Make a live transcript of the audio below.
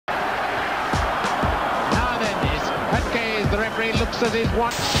referee looks at his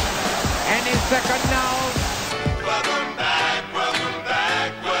watch and his second now. Welcome back, welcome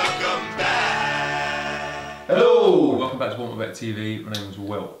back, welcome back. Hello! Welcome back to WantMyBet TV. My name is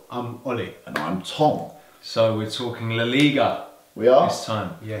Will. I'm Olly. And I'm Tom. So we're talking La Liga. We are? This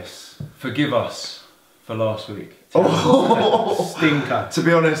time. Yes. Forgive us for last week. Oh, stinker. To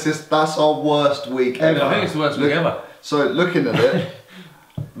be honest, that's our worst week ever. I think it's the worst week ever. So looking at it,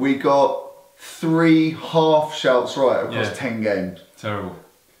 we got 3 half shouts right across 10 games. Terrible.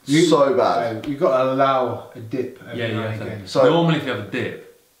 So bad. You've got to allow a dip every now and Yeah. again. So normally if you have a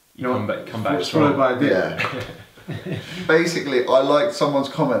dip, you come back followed strong. by a dip. Yeah. Basically, I liked someone's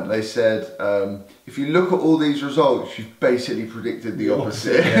comment. They said, if you look at all these results, you've basically predicted the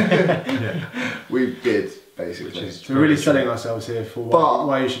opposite. We did, basically. So we're really selling ourselves here for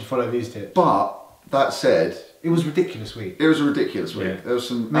why you should follow these tips. But, that said, it was a ridiculous week. It was a ridiculous week. Yeah. There was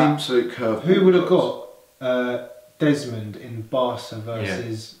some absolute curve. Who would have got Desmond in Barca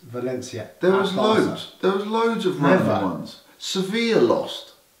versus Valencia? There was loads. There was loads of random ones. Sevilla lost.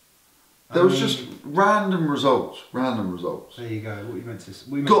 There was just random results. Random results. There you go. What you meant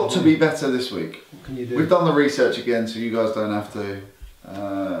to. Got to be better this week. What can you do? We've done the research again, so you guys don't have to.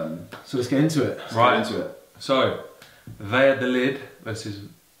 So let's get into it. Get into it. So, Valladolid versus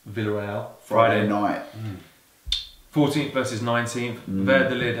Villarreal. Friday night. 14th versus 19th.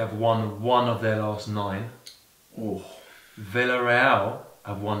 Valladolid have won 1 of their last 9. Oh. Villarreal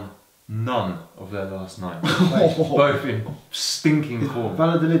have won none of their last 9. Both in stinking form.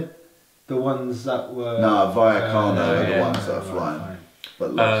 Valladolid, the ones that were. No, Vallecano are the yeah. ones that are flying.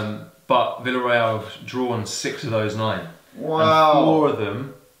 But lost. But Villarreal have drawn 6 of those 9. Wow. And 4 of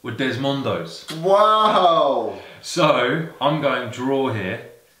them were desmondos. Wow. So, I'm going draw here,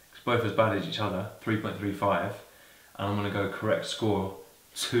 because both as bad as each other, 3.35. And I'm going to go correct score,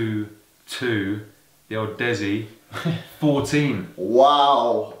 2-2. The old Desi, 14.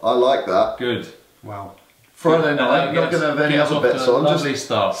 Wow. I like that. Good. Wow. Friday night, not going to have any other bets on. Lovely Just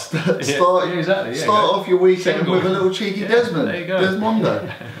start. start off your weekend with a little cheeky Desmond. There you go.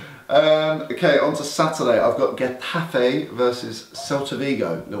 Desmondo. Okay, on to Saturday. I've got Getafe versus Celta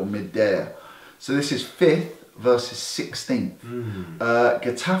Vigo, little midday. So this is 5th versus 16th.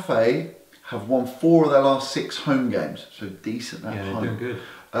 Getafe have won 4 of their last 6 home games, so decent at home. They're doing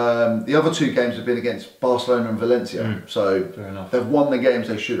good. The other 2 games have been against Barcelona and Valencia, so Fair enough. they've won the games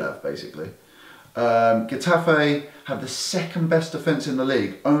they should have, basically. Getafe have the 2nd best defence in the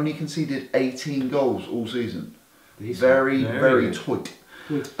league, only conceded 18 goals all season. Very tight.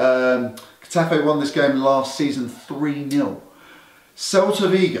 Getafe won this game last season 3-0. Celta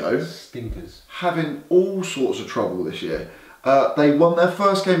Vigo, Stinkers, having all sorts of trouble this year. They won their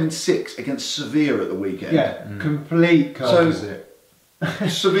first game in 6 against Sevilla at the weekend. Yeah, complete opposite.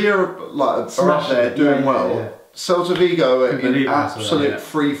 Sevilla are up there doing well. Celta Vigo are in absolute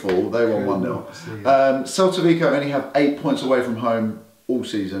freefall. They won 1-0. Celta Vigo only have 8 points away from home all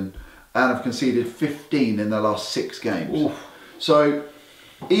season and have conceded 15 in their last 6 games. Oof. So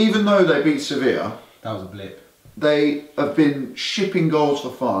even though they beat Sevilla, that was a blip. They have been shipping goals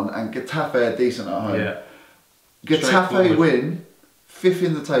for fun, and Getafe are decent at home. Yeah. Getafe win, 5th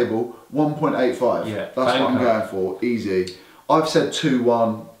in the table, 1.85. Yeah, that's what I'm going for. Easy. I've said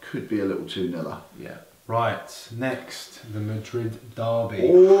 2-1. Could be a little 2-0. Yeah. Right. Next, the Madrid derby.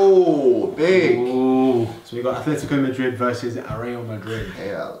 Oh, big. Ooh. So we got Atletico Madrid versus Real Madrid.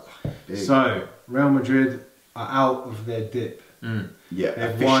 Yeah. Big. So Real Madrid are out of their dip. Yeah.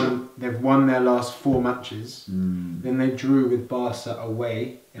 They've won their last 4 matches. Then they drew with Barca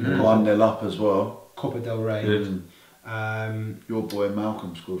away in the 1-0 up as well. Copa del Rey. Your boy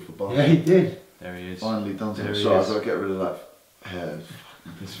Malcolm scored for Barca. Yeah, he did. There he is. Finally done something. Sorry, I've got to get rid of that hair.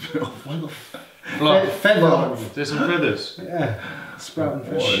 Feather. There's some feathers. Yeah.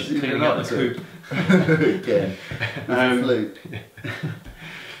 Sprouting What fish. is he Cleaning been out up the to? coop. Again. With a flute.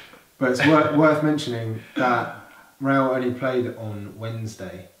 But it's worth mentioning that Real only played on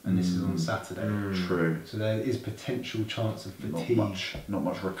Wednesday and this is on Saturday. True. So there is potential chance of fatigue. Not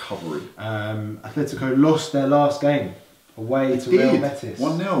much recovery. Atletico lost their last game away to Real Betis.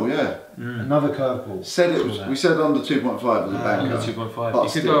 1-0, yeah. Another curveball. We said under 2.5 as a banker. Under 2.5. But You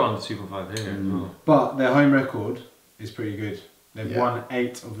could go under 2.5 here as well. But their home record is pretty good. They've won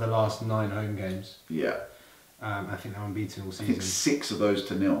 8 of the last 9 home games. Yeah. I think they're unbeaten all season. I think 6 of those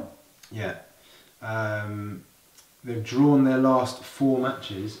to 0. Yeah. They've drawn their last 4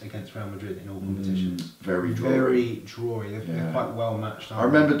 matches against Real Madrid in all competitions. Very drawy. Very drawy. They're quite well matched. I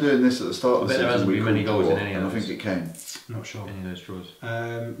remember doing this at the start of the There season. hasn't been many goals in any of and those. I think it came. Not sure. Any of those draws.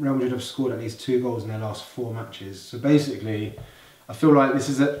 Real Madrid have scored at least 2 goals in their last 4 matches. So basically, I feel like this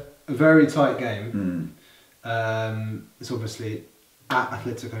is a very tight game. It's obviously at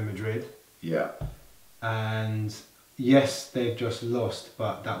Atletico Madrid. Yeah. And yes, they've just lost,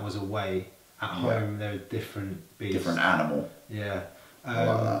 but that was away. At home, they're a different beast. Different animal. Yeah. I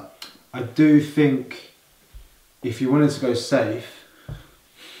like that. I do think if you wanted to go safe,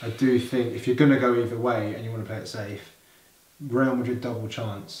 I do think if you're going to go either way and you want to play it safe, Real Madrid double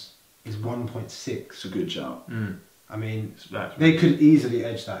chance is 1.6. It's a good shout. I mean, they could easily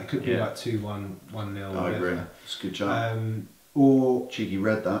edge that. It could be like 2-1, 1-0. I agree. It's a good shout. Or cheeky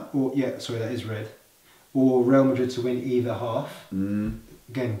red that. Or sorry, that is red. Or Real Madrid to win either half.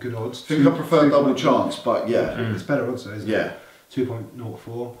 Again, good odds. I think I prefer double chance, but yeah. It's better odds though, isn't it? Yeah.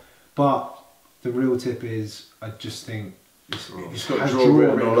 2.04. But the real tip is, I just think it's got has draw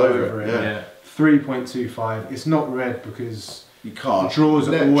written all over it. Yeah. 3.25. It's not red because you can't. Draws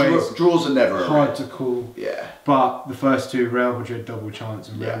are always draws are never hard to call. Yeah. But the first two, Real Madrid double chance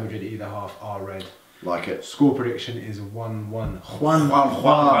and Real Madrid either half, are red. Like it. Score prediction is 1-1.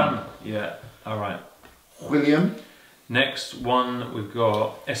 Juan. Yeah. All right. William. Next one we've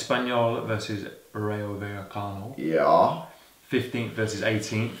got Espanyol versus Rayo Vallecano. Yeah. 15th versus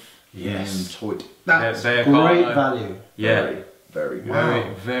 18th. Yes. That's great value. Yeah. Very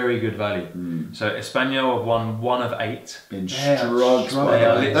good. Very good value. So Espanyol have won 1 of 8. Been They drugs. They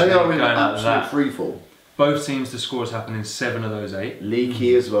are in absolute freefall. Both teams to score has happened in 7 of those 8.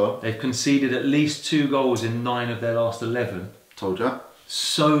 Leaky as well. They've conceded at least 2 goals in 9 of their last 11. Told ya.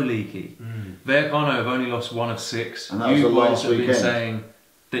 So leaky. Vallecano have only lost 1 of 6. And that was the last have been weekend. saying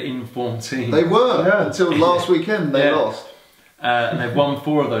the informed team. They were until last weekend. They lost. And they've won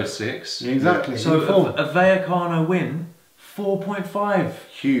 4 of those 6. Exactly. So a Vallecano win, 4.5.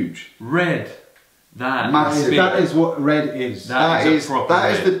 Huge. Red. Massive. That is what red is. That is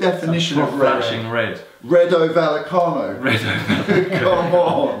the definition of red. Flashing red. Redo Vallecano. Redo. Come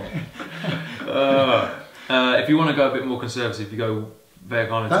on. If you want to go a bit more conservative, you go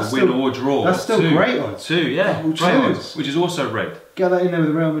Vallecano That's to win still- or draw. that's still great odds. 2, yeah. Double Great odds, chance. which is also red. Get that in there with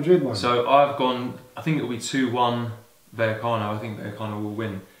the Real Madrid one. So I've gone, I think it'll be 2-1 Vallecano. I think Vallecano will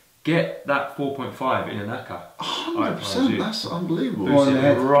win. Get that 4.5 in Anaka. 100%. That's unbelievable. Go on the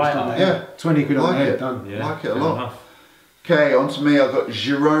head. Right Just on the up. head. 20 quid on Like the head, it. done. Yeah, Like it a fair lot. enough. Okay, on to me. I've got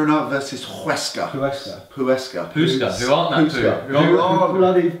Girona versus Huesca. Huesca. Puesca. Puska, who aren't that Puska. two? Who are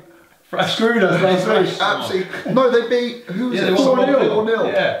Bloody screwed us last week. absolutely. No, they beat. Who was Yeah, it? they won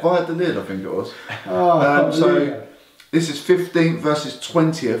 4-0. Yeah. Valladolid, I think it was. Oh, So this is 15th versus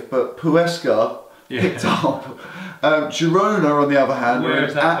 20th, but Puesca picked up. Girona, on the other hand, Where are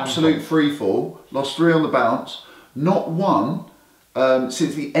is in that come absolute free fall. Lost 3 on the bounce. Not one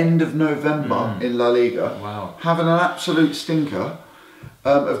since the end of November in La Liga. Wow. Having an absolute stinker.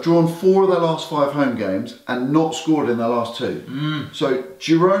 Have drawn 4 of their last 5 home games and not scored in their last 2. So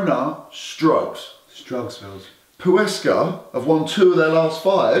Girona struggles. Strugsvilles. Puesca have won 2 of their last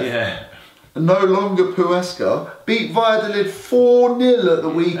 5. Yeah. No longer Puesca. Beat Valladolid 4-0 at the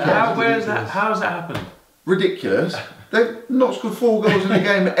weekend. How has that happened? Ridiculous. They've not scored 4 goals in a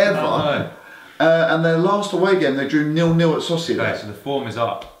game ever. And their last away game they drew 0-0 at Sociedad. Okay, so the form is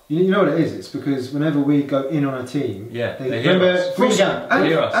up. You know what it is? It's because whenever we go in on a team, they hear remember us. Frosinone. They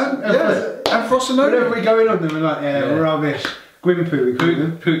hear us. And Frosinone. Whenever we go in on them, we're like, rubbish. Gwimpu, we call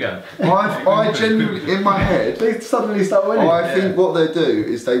them. Pugan. I genuinely, in my head, They suddenly start winning. I think what they do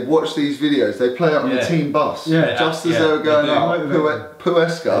is they watch these videos, they play it on the team bus. Yeah. Just as they were going they do. up.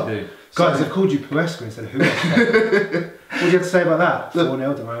 Puesca. They do. Guys, they've called you Puesca instead of Huesca. What do you have to say about that? 4-0,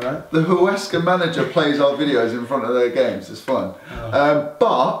 don't worry about it. The Huesca manager plays our videos in front of their games. It's fun.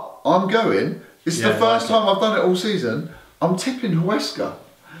 But I'm going. This is the first time I've done it all season. I'm tipping Huesca.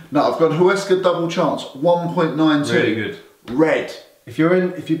 No, I've got Huesca double chance, 1.92. Really good. Red. If you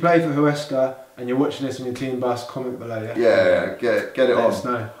play for Huesca and you're watching this on your team bus, comment below. Yeah, get it Let us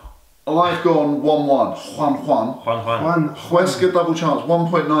on. know. I've gone 1-1. Juan. Juan. Huesca double chance,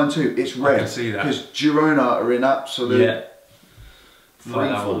 1.92. It's red. I can see that. Because Girona are in absolute Like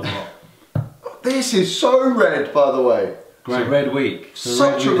that one freefall. a lot. This is so red, by the way. It's a red week.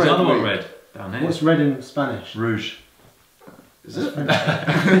 Such a There's red another one week. red down here. What's red in Spanish? Rouge. Is it?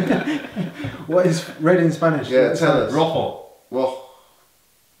 What is red in Spanish? Yeah, tell us. Rojo. Well,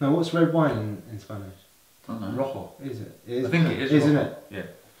 No, what's red wine in Spanish? I don't know. Rojo. Is it? It is, I think it is. Isn't Rojo. it? Yeah.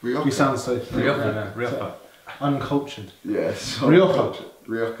 Rioja. We sound so Rioja. Rioja. uncultured. Yes. Rioja.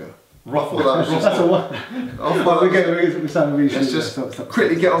 Rioja. Rojo. Well, that was That's a one. I'll We sound really Let's stupid. just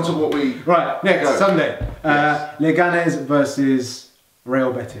quickly get on to what we... Right, next Go. Sunday. Yes. Leganes versus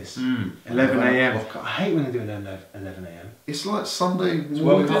Real Betis. 11 a.m. Okay. I hate when they do 11 a.m. It's like Sunday World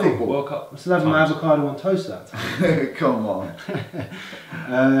morning Cup. football. World Cup. I'm still having my times. avocado on toast that time. Come on.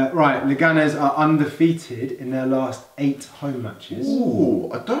 Right, Leganes are undefeated in their last 8 home matches.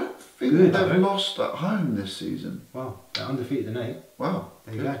 Ooh, I don't think Good, they've though. lost at home this season. Wow, they're undefeated in 8. Wow.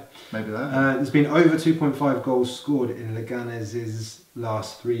 There you good. go. Maybe that. There's been over 2.5 goals scored in Leganes'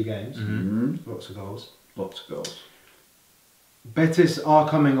 last 3 games. Lots of goals. Lots of goals. Betis are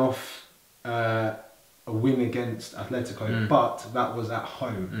coming off a win against Atletico, but that was at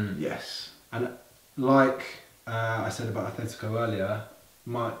home. Yes. And like I said about Atletico earlier,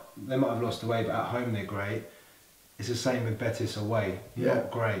 they might have lost away, but at home they're great. It's the same with Betis away. Yeah.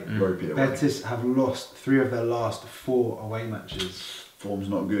 Not great. Ropey away. Betis have lost 3 of their last 4 away matches. Form's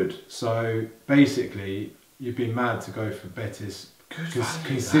not good. So basically, you'd be mad to go for Betis, Good value,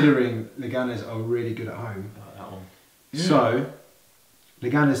 considering Leganes are really good at home. Like that one. Yeah. So,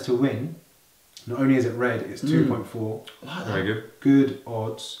 Leganes to win, not only is it red, it's 2.4. I like Very that. good. Good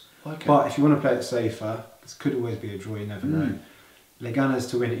odds. Like it. But if you want to play it safer, this could always be a draw, you never know. Leganes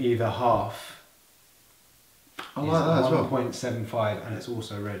to win either half I is like that as well. 1.75 and it's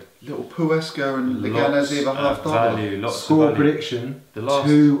also red. Little Puesca and Lots Leganes either of half double. value. Lots Score of value. prediction, The last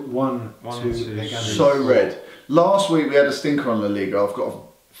 2-1 to 1-2. Leganes. So red. Last week we had a stinker on La Liga. I've got a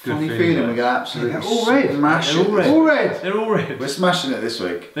funny feeling, feeling yeah. we're going to absolutely They're all red. smash They're it. all red. All red! They're all red. We're smashing it this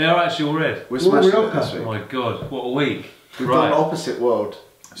week. They are actually all red. We're All smashing it Rioja. this Oh week. my god, what a week. We've Right. done opposite world.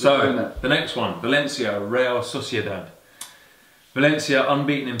 We're doing So, it. the next one, Valencia, Real Sociedad. Valencia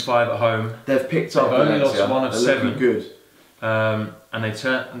unbeaten in 5 at home. They've picked up They've only Valencia. lost 1 of They're 7. looking good.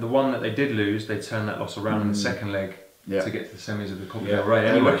 And the one that they did lose, they turned that loss around in the second leg Yeah. to get to the semis of the Copa Yeah. del Rey.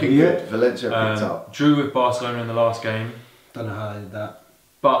 They're Anyway, looking good. Valencia picked up. drew with Barcelona in the last game, Don't know how they did that.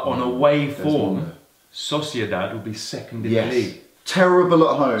 but on away There's form, one. Sociedad will be second in Yes. the league. Terrible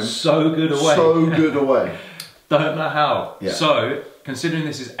at home. So good away. So good away. Don't know how. Yeah. So, considering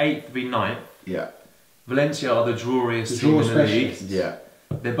this is 8th v 9th, Yeah. Valencia are the drawiest The team draw in the league. specialists. Yeah.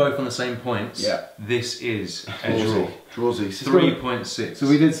 They're both on the same points. Yeah. This is a draw. Drawsy. Drawsy. 3.6. So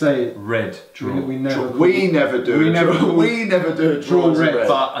we did say red draw. we never We never do we a never draw. call- We never do a draw. Draw as a red.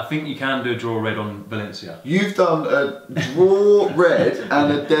 But I think you can do a draw red on Valencia. You've done a draw red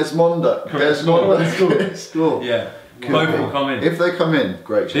and a Desmondo. Desmondo score. Yeah, Could both be. will come in. If they come in,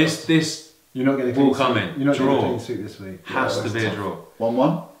 great chance. This You're not getting a Will clean come sweep. in. You're not getting a Draw. clean sweep this week. has to that's be a tough. draw.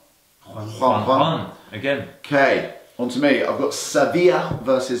 1-1. 1-1 again. Okay, on to me. I've got Sevilla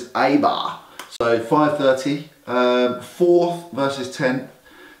versus Eibar. So 5:30. 4th versus 10th.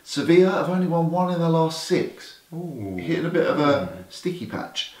 Sevilla have only won 1 in the last 6. Ooh. Hitting a bit of a sticky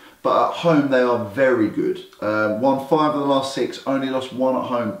patch. But at home they are very good. Won 5 of the last 6, only lost 1 at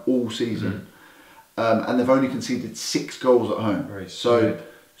home all season. And they've only conceded 6 goals at home. Very so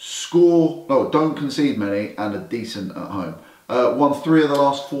solid. don't concede many and are decent at home. Won 3 of the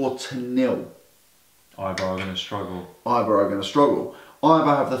last 4 to 0. Eibar are going to struggle. Eibar are going to struggle.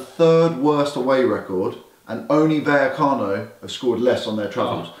 Eibar have the 3rd worst away record and only Vallecano have scored less on their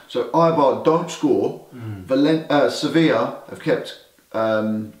travels. So Eibar don't score. Sevilla have kept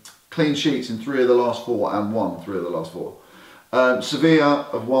clean sheets in 3 of the last 4 and won 3 of the last 4. Sevilla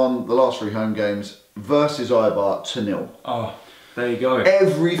have won the last 3 home games versus Eibar 2-0. Oh, there you go.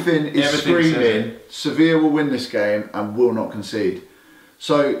 Everything is Everything says screaming Sevilla will win this game and will not concede.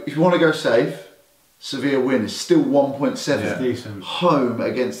 So if you want to go safe, Sevilla win is still 1.7 Yeah. Decent. home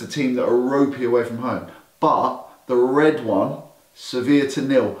against a team that are ropey away from home. But the red one, Sevilla to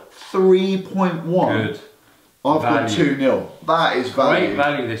 0, 3.1. Good. I've got Value. 2-0. That is value. Great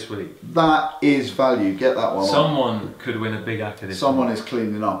value this week. That is value. Get that one. Someone could win a big acca this Someone week. is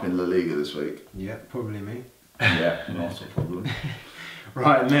cleaning up in La Liga this week. Yeah, probably me. Yeah, not a problem.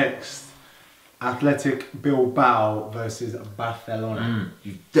 Right, next. Athletic Bilbao versus Barcelona.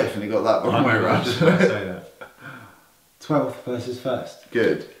 You've definitely got that the wrong way I was around. just going to say that. 12th versus 1st.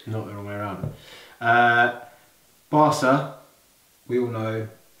 Good. Not the wrong way around. Barca, we all know,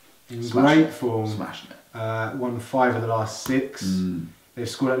 in Smashing great it. form. Smashing it. Won 5 of the last 6. They've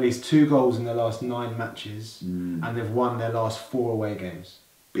scored at least 2 goals in their last 9 matches. And they've won their last 4 away games.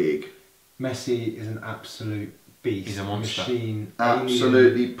 Big. Messi is an absolute beast. He's a monster. Machine.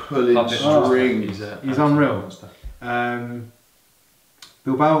 Absolutely pulling Puppet strings. monster. He's absolute unreal. monster.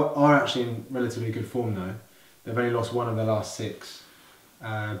 Bilbao are actually in relatively good form though. They've only lost 1 of their last 6.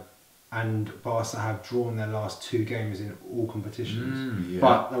 And Barca have drawn their last 2 games in all competitions. Yeah.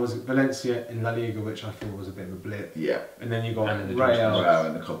 But there was Valencia in La Liga, which I thought was a bit of a blip. Yeah. And then you got And then the Real. Wow,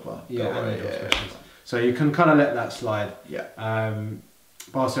 in the Copa. Yeah, Del and Rey, the draw yeah. specials. So you can kind of let that slide. Yeah.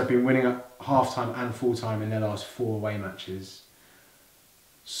 Barca have been winning at half time and full time in their last 4 away matches.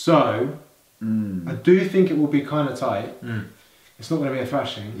 So I do think it will be kind of tight. It's not going to be a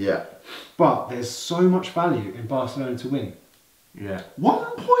thrashing. Yeah. But there's so much value in Barcelona to win. Yeah.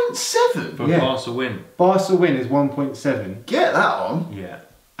 1.7? For Yeah. Barca win. Barca win is 1.7. Get that on. Yeah.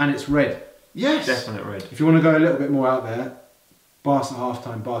 And it's red. Yes. Definite red. If you want to go a little bit more out there, Barca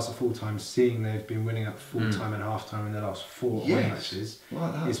half-time, Barca full-time, seeing they've been winning at full-time and half-time in the last 4 away matches,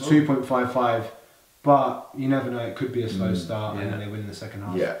 Like that it's as well. 2.55, but you never know, it could be a slow start and then they win in the second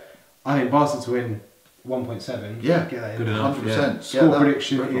half. Yeah. I think Barca to win 1.7. Yeah. Get that Good in. enough. 100%. Score Get that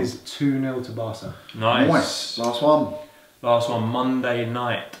prediction record. is 2-0 to Barca. Nice. Last one. Last one, Monday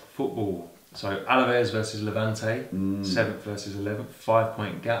night football. So Alaves versus Levante, 7th versus 11th,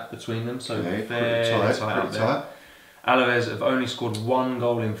 5-point gap between them, so Okay, fairly pretty tight up pretty there. tight. Alaves have only scored 1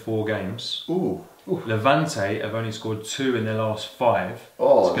 goal in 4 games. Ooh. Levante have only scored 2 in their last 5.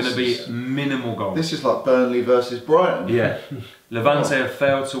 Oh, it's going to this be minimal goals. This is like Burnley versus Brighton. Yeah. Levante have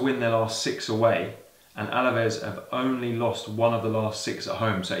failed to win their last 6 away, and Alaves have only lost 1 of the last 6 at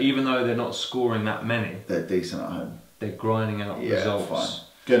home. So even though they're not scoring that many, They're decent at home. they're grinding out Yeah, results. fine.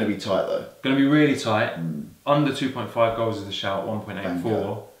 Going to be tight though. Going to be really tight. Under 2.5 goals is the shout, 1.84.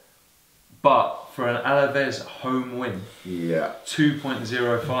 Banker. But for an Alaves home win, Yeah.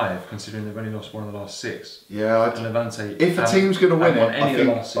 2.05, considering they've only lost 1 of the last 6. Yeah. And Levante If a haven't- team's going to win haven't it, won any of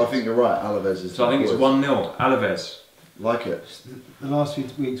the I last 6. think you're right. Alaves is. So I think it's the 1-0, Alaves. Like it. The last few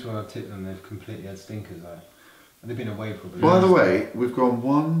weeks when I've tipped them, they've completely had stinkers though. And they've been away probably. By the way, we've gone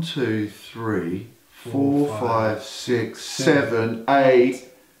 1, 2, 3, 4, 5, 6, 7, 8.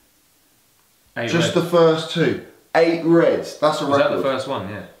 8 Just red. the first 2. 8 reds. That's a Was record. that the first one?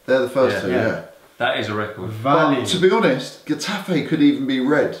 Yeah. They're the first Yeah. 2, yeah. That is a record. Value. But to be honest, Getafe could even be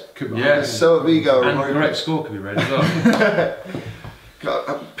red. Could be. Yeah. Celta Vigo. And are the very correct score could be red as well.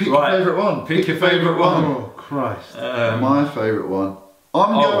 Pick Right. your favourite one. Pick your favourite one. Oh Christ. My favourite one.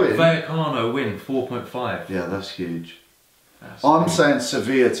 I'm going. Vallecano win 4.5. Yeah, that's huge. That's I'm big. saying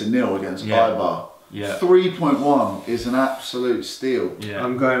Sevilla to 0 against Yeah. Eibar. Yeah. 3.1 is an absolute steal. Yeah.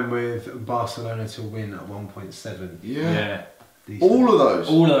 I'm going with Barcelona to win at 1.7. Yeah. Yeah. Decent. All of those.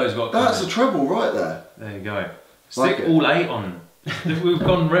 All of those got That's a covered. treble right there. There you go. Like Stick it. all 8 on. We've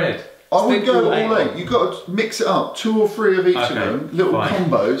gone red. I would Stick go all on. 8. You've got to mix it up. 2 or 3 of each of Okay, them. Little fine.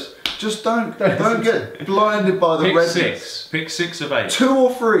 combos. Just don't get blinded by the Pick redness. 6. Pick 6 of 8. 2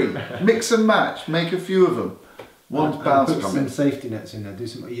 or 3. Mix and match. Make a few of them. One's And bound to put come some in. safety nets in there. Do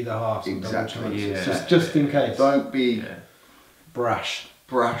some either halves. and double Exactly. chances. Yeah. Just in case. Don't be Yeah. Brash.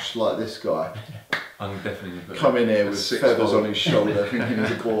 brash like this guy. I'm definitely going to put Come in here a with 6 feathers goal. on his shoulder thinking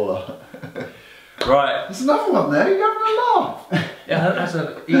he's a baller. Right. There's another one there. You're having a laugh. Yeah, that's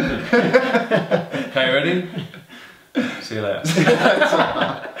an even. Okay, ready? See you later.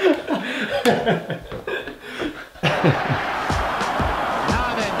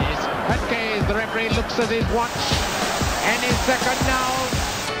 Now then, is the referee looks at his watch and his second now.